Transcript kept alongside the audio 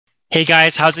Hey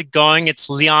guys, how's it going? It's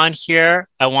Leon here.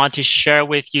 I want to share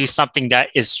with you something that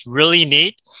is really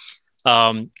neat.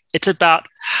 It's about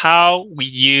how we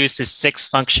use the six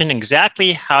function.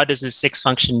 Exactly how does the six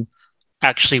function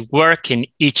actually work in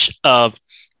each of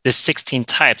the 16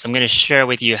 types? I'm going to share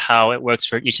with you how it works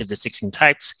for each of the 16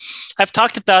 types. I've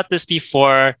talked about this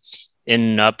before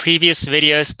in previous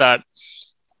videos, but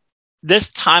this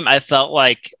time I felt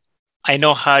like I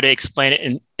know how to explain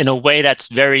it in a way that's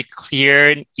very clear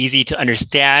and easy to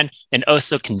understand and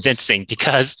also convincing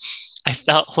because I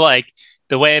felt like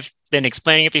the way I've been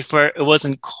explaining it before, it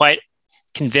wasn't quite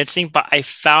convincing, but I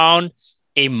found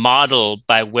a model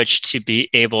by which to be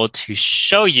able to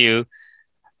show you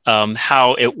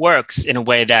how it works in a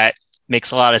way that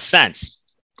makes a lot of sense.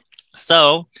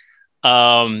 So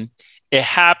it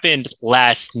happened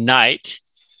last night.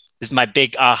 This is my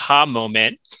big aha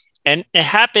moment. And it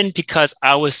happened because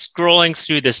I was scrolling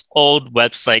through this old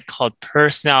website called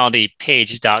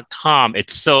personalitypage.com.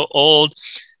 It's so old,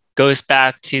 goes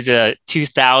back to the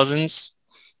 2000s,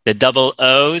 the double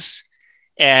O's.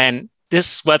 And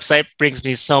this website brings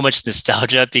me so much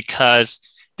nostalgia because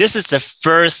this is the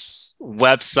first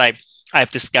website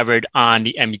I've discovered on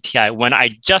the MBTI. When I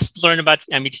just learned about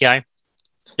the MBTI,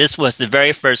 this was the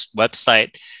very first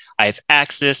website I've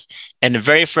accessed and the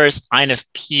very first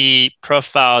INFP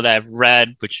profile that I've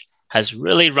read, which has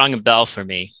really rung a bell for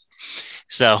me.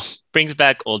 So brings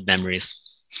back old memories.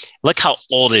 Look how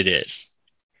old it is.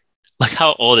 Look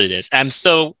how old it is. I'm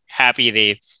so happy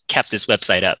they kept this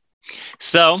website up.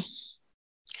 So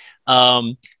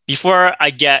before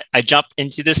I jump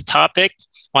into this topic,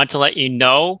 I want to let you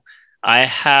know I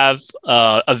have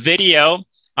a video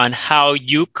on how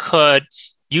you could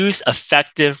use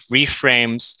effective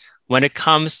reframes when it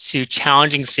comes to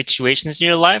challenging situations in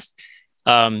your life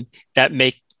that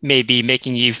may be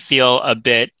making you feel a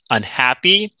bit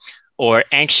unhappy or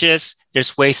anxious.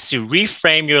 There's ways to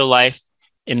reframe your life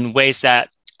in ways that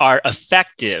are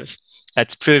effective.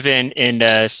 That's proven in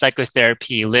the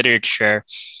psychotherapy literature.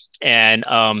 And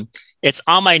it's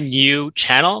on my new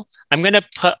channel. I'm going to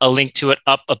put a link to it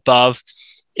up above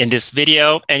in this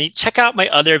video. And you check out my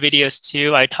other videos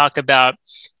too. I talk about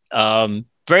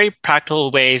very practical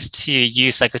ways to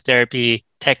use psychotherapy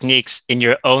techniques in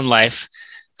your own life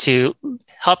to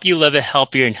help you live a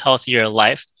healthier and healthier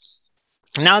life.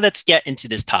 Now let's get into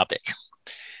this topic.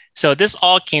 So this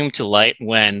all came to light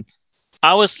when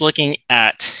I was looking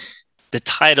at the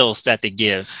titles that they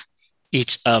give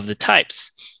each of the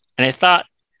types. And I thought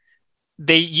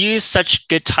they use such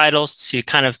good titles to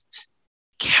kind of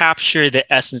capture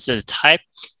the essence of the type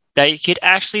that you could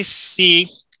actually see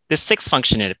the sixth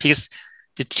function in it, because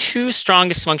the two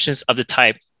strongest functions of the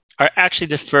type are actually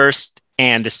the first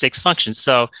and the sixth function.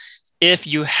 So if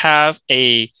you have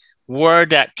a word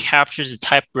that captures the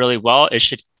type really well, it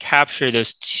should capture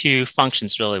those two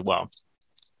functions really well.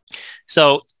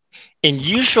 So in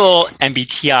usual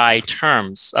MBTI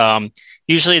terms,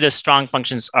 usually the strong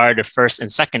functions are the first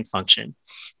and second function,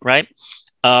 right?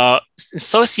 In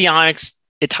Socionics,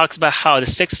 it talks about how the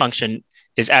sixth function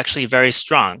is actually very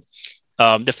strong.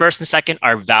 The first and second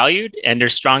are valued and they're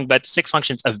strong, but the sixth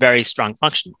function is a very strong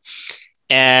function.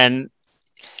 And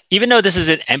even though this is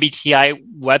an MBTI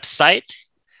website,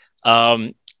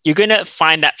 you're going to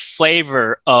find that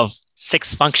flavor of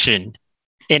sixth function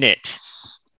in it.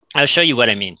 I'll show you what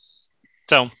I mean.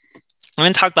 So I'm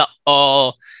going to talk about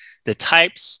all the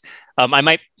types. I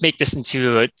might make this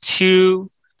into a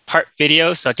two-part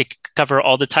video so I could cover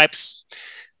all the types,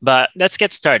 but let's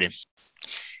get started.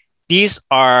 These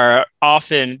are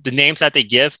often the names that they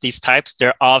give, these types,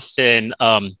 they're often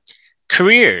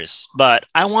careers, but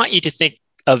I want you to think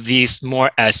of these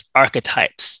more as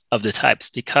archetypes of the types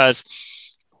because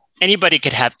anybody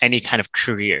could have any kind of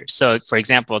career. So for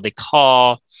example, they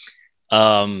call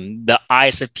the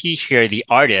ISFP here the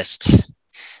artist,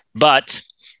 but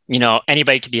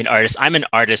anybody could be an artist. I'm an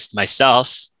artist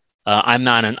myself. I'm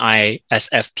not an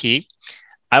ISFP.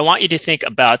 I want you to think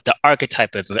about the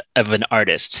archetype of an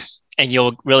artist. And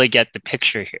you'll really get the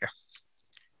picture here,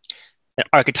 the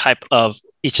archetype of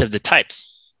each of the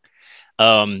types.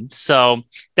 So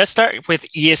let's start with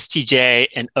ESTJ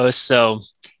and also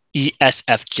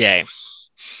ESFJ.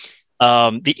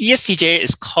 The ESTJ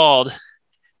is called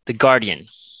the guardian.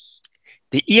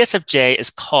 The ESFJ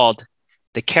is called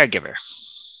the caregiver.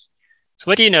 So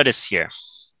what do you notice here?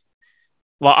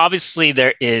 Well, obviously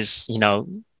there is,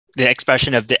 the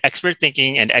expression of the expert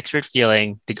thinking and expert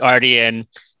feeling, the guardian,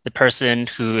 the person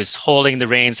who is holding the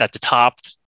reins at the top,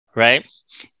 right?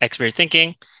 Expert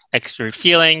thinking, expert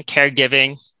feeling,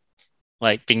 caregiving,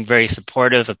 like being very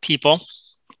supportive of people.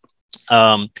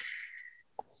 What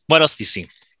else do you see?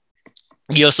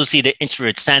 You also see the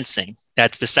introvert sensing.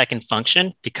 That's the second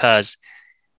function because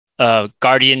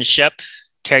guardianship,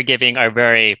 caregiving are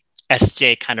very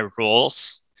SJ kind of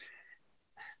roles.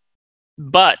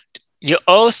 But you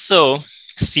also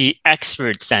see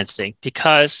extrovert sensing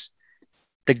because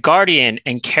the guardian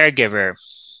and caregiver,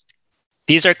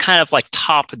 these are kind of like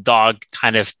top dog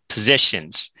kind of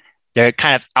positions. They're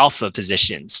kind of alpha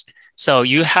positions. So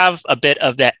you have a bit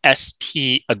of that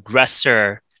SP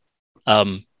aggressor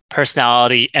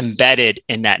personality embedded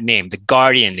in that name, the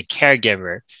guardian, the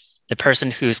caregiver, the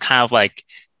person who's kind of like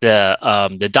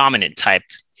the dominant type.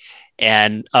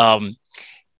 And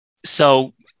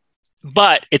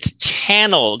but it's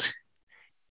channeled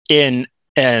in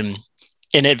a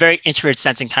very introvert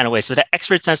sensing kind of way. So the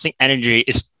extrovert sensing energy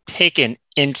is taken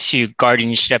into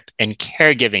guardianship and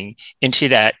caregiving, into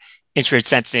that introvert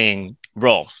sensing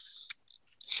role.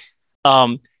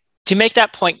 To make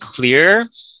that point clear,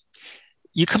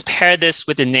 you compare this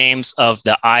with the names of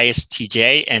the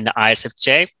ISTJ and the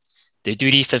ISFJ, the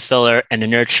duty fulfiller and the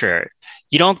nurturer.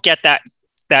 You don't get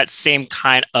that same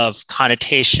kind of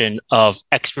connotation of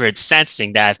extrovert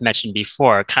sensing that I've mentioned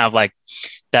before, kind of like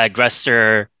the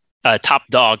aggressor, top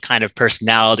dog kind of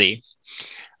personality.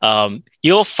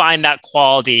 You'll find that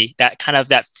quality,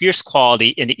 that fierce quality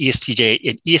in the ESTJ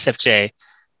and ESFJ,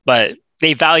 but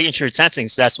they value introvert sensing,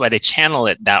 so that's why they channel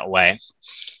it that way.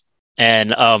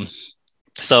 And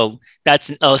so that's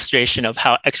an illustration of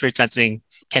how extrovert sensing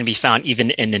can be found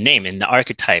even in the name, in the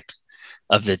archetype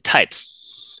of the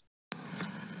types.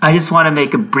 I just want to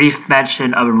make a brief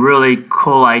mention of a really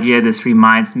cool idea this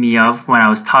reminds me of when I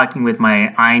was talking with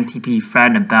my INTP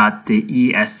friend about the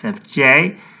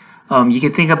ESFJ. You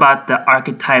can think about the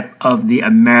archetype of the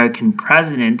American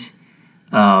president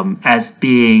as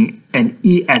being an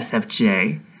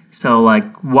ESFJ. So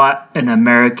like what an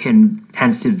American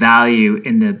tends to value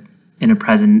in a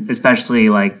president, especially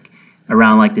like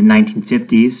around like the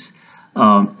 1950s,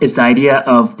 is the idea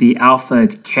of the alpha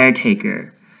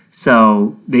caretaker.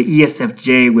 So the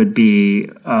ESFJ would be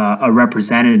a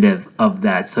representative of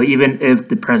that. So even if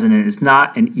the president is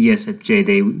not an ESFJ,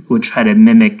 they would try to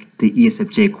mimic the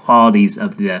ESFJ qualities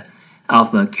of the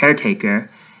alpha caretaker.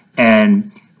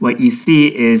 And what you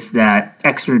see is that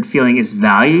extrovert feeling is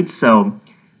valued. So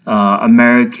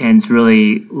Americans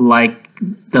really like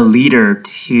the leader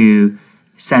to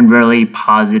send really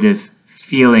positive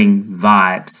feeling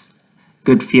vibes,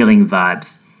 good feeling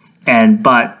vibes.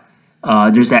 But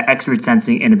there's that extrovert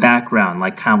sensing in the background,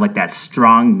 like kind of like that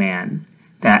strong man,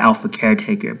 that alpha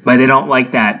caretaker. But they don't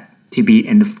like that to be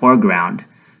in the foreground.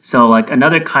 So like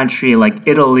another country like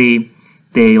Italy,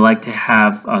 they like to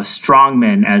have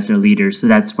strongmen as their leaders. So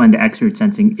that's when the extrovert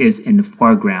sensing is in the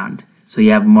foreground. So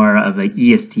you have more of an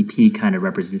ESTP kind of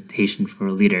representation for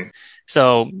a leader.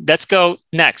 So let's go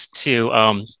next to,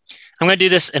 I'm going to do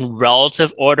this in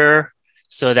relative order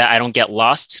so that I don't get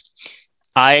lost.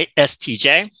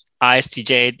 ISTJ,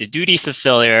 the duty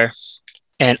fulfiller,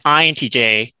 and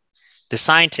INTJ, the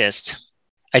scientist.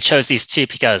 I chose these two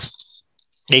because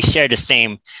they share the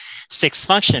same sixth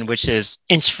function, which is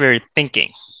introvert thinking.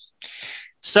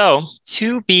 So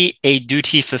to be a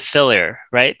duty fulfiller,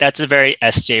 right? That's a very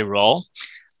SJ role.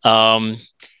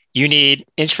 You need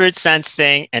introvert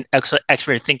sensing and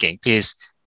extrovert thinking because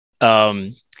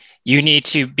you need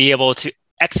to be able to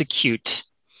execute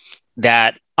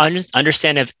that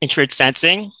understanding of introvert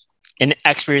sensing in an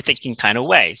extrovert thinking kind of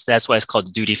way. So that's why it's called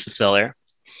the duty fulfiller.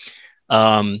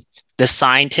 The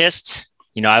scientist,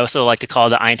 I also like to call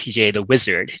the INTJ the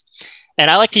wizard. And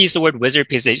I like to use the word wizard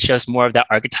because it shows more of that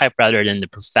archetype rather than the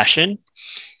profession.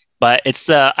 But it's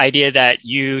the idea that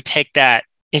you take that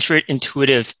introvert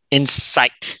intuitive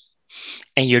insight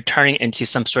and you're turning into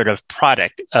some sort of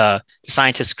product. The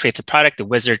scientist creates a product, the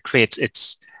wizard creates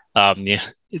its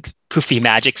poofy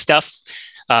magic stuff,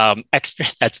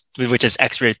 which is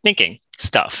extrovert thinking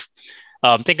stuff.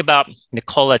 Think about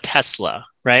Nikola Tesla,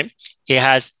 right? He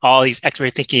has all these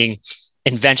extrovert thinking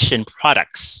invention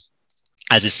products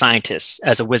as a scientist,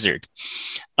 as a wizard.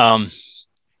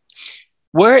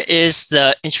 Where is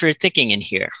the introvert thinking in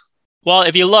here? Well,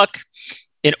 if you look,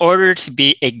 in order to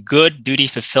be a good duty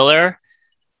fulfiller,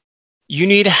 you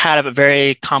need to have a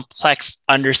very complex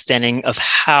understanding of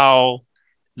how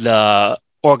the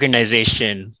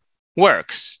organization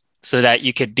works so that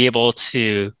you could be able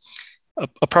to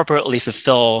appropriately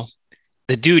fulfill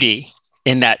the duty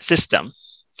in that system,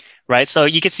 right? So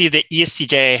you can see the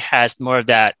ESTJ has more of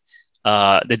that,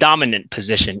 the dominant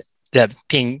position,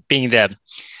 being the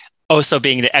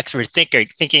extrovert thinker,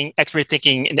 extrovert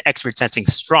thinking and extrovert sensing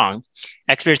strong.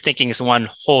 Extrovert thinking is the one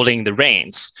holding the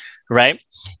reins, right?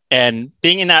 And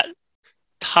being in that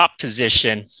top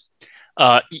position,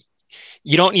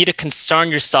 you don't need to concern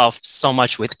yourself so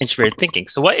much with introverted thinking.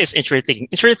 So what is introverted thinking?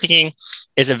 Introverted thinking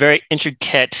is a very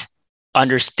intricate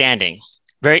understanding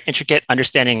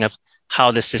of how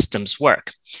the systems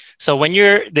work. So when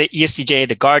you're the ESTJ,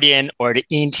 the guardian, or the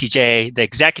ENTJ, the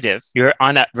executive, you're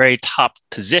on that very top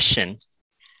position.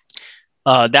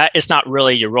 That is not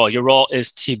really your role. Your role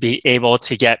is to be able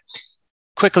to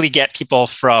quickly get people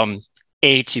from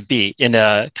A to B in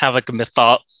a kind of like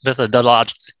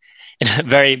in a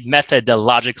very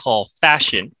methodological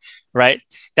fashion, right?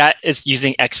 That is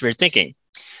using extrovert thinking.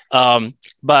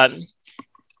 But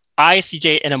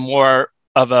ISTJ in a more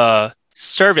of a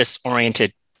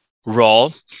service-oriented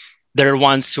role, they're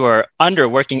ones who are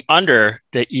working under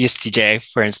the ESTJ,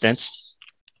 for instance,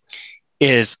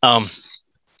 needs to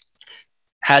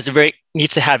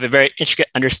have a very intricate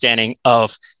understanding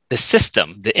of the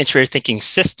system, the introverted thinking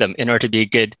system, in order to be a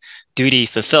good duty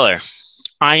fulfiller.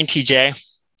 INTJ,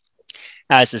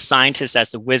 as a scientist,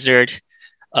 as a wizard,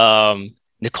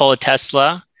 Nikola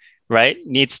Tesla, right,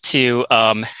 needs to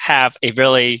have a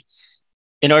really,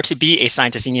 in order to be a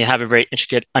scientist, you need to have a very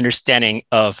intricate understanding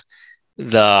of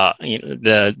the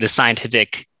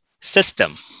scientific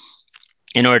system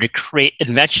in order to create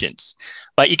inventions.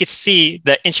 But you can see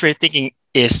that introverted thinking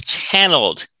is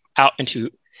channeled out into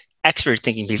extrovert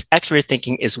thinking, because extrovert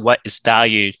thinking is what is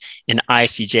valued in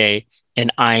ISTJ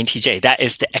and INTJ. That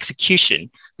is the execution,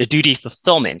 the duty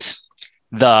fulfillment,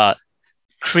 the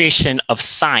creation of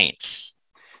science.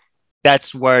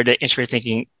 That's where the introverted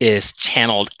thinking is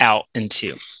channeled out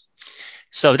into.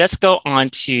 So let's go on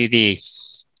to the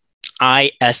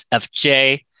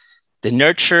ISFJ, the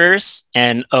nurturers,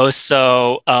 and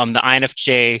also the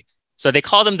INFJ. So they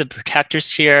call them the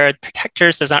protectors here.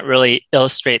 Protectors does not really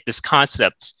illustrate this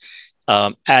concept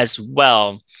as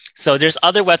well. So there's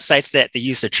other websites that they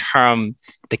use the term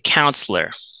the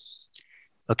counselor.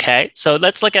 Okay, so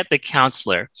let's look at the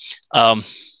counselor and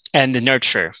the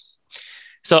nurturer.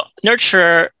 So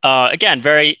nurturer, again,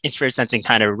 very introverted sensing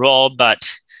kind of role,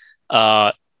 but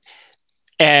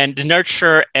and the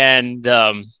nurturer and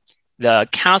the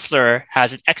counselor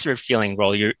has an extrovert feeling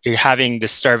role. You're having the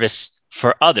service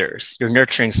for others. You're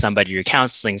nurturing somebody, you're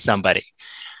counseling somebody.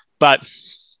 But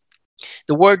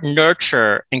the word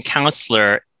nurture and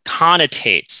counselor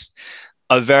connotates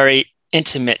a very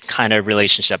intimate kind of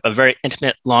relationship, a very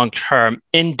intimate, long-term,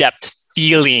 in-depth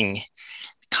feeling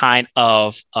kind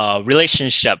of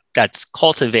relationship that's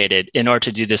cultivated in order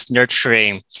to do this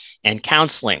nurturing and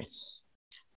counseling.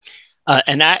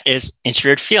 And that is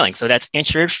introverted feeling. So that's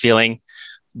introverted feeling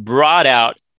brought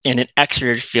out in an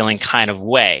extroverted feeling kind of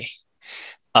way.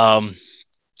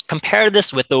 Compare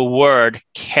this with the word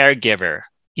caregiver,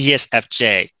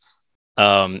 ESFJ,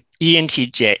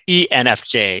 ENTJ,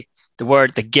 ENFJ, the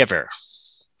word the giver.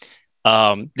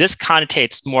 This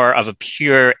connotates more of a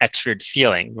pure extrovert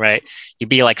feeling, right? You'd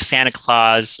be like Santa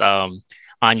Claus on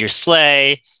your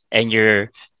sleigh, and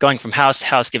you're going from house to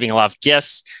house giving a lot of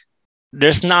gifts.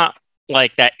 There's not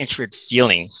like that introvert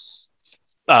feeling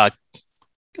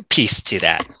piece to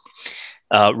that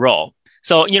role.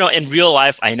 So, you know, in real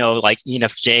life, I know like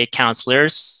ENFJ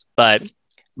counselors, but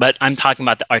I'm talking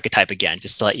about the archetype again,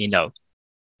 just to let you know.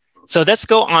 So let's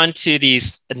go on to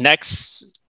these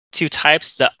next two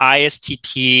types, the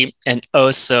ISTP and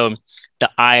also the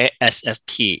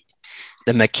ISFP,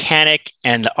 the mechanic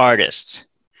and the artist.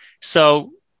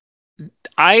 So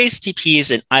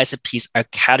ISTPs and ISFPs are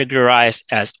categorized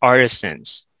as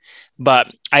artisans,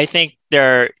 but I think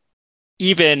they're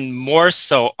even more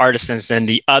so artisans than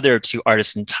the other two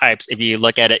artisan types. If you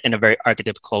look at it in a very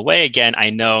archetypical way, again, I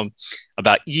know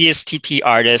about ESTP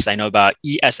artists, I know about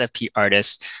ESFP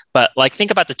artists, but like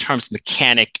think about the terms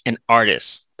mechanic and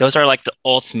artist. Those are like the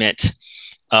ultimate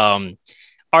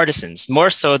artisans,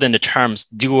 more so than the terms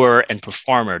doer and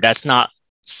performer. That's not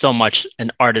so much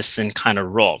an artisan kind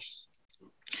of role.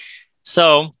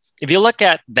 So if you look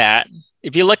at that,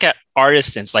 if you look at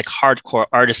artisans, like hardcore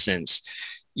artisans,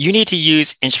 you need to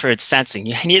use introverted sensing.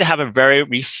 You need to have a very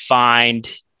refined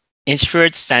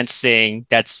introverted sensing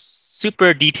that's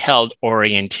super detailed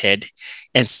oriented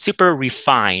and super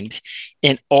refined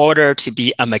in order to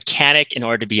be a mechanic, in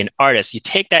order to be an artist. You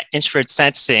take that introverted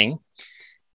sensing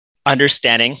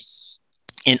understanding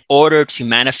in order to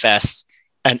manifest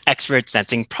an extrovert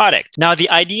sensing product. Now, the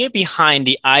idea behind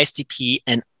the ISTP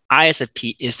and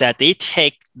ISFP is that they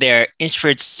take their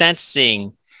introvert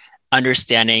sensing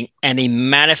understanding and they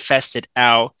manifest it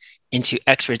out into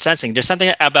extrovert sensing. There's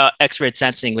something about extrovert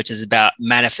sensing which is about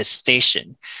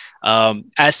manifestation.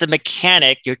 As the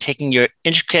mechanic, you're taking your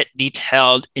intricate,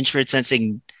 detailed introvert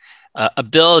sensing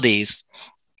abilities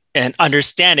and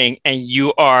understanding, and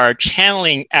you are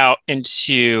channeling out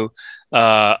into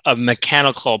a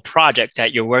mechanical project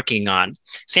that you're working on.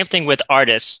 Same thing with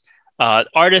artists.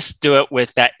 Artists do it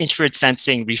with that introvert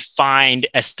sensing, refined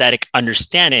aesthetic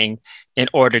understanding in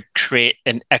order to create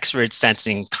an extrovert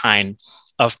sensing kind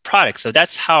of product. So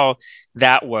that's how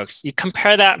that works. You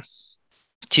compare that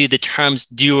to the terms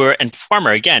doer and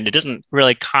performer. Again, it doesn't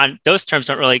really those terms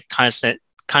don't really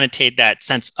connotate that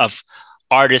sense of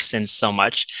artisan so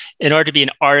much. In order to be an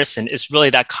artisan, it's really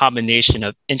that combination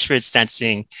of introvert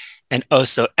sensing and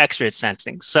also extrovert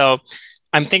sensing. So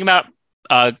I'm thinking about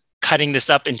cutting this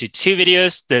up into 2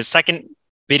 videos. The second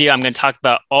video, I'm going to talk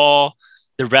about all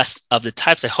the rest of the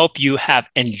types. I hope you have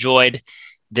enjoyed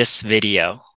this video.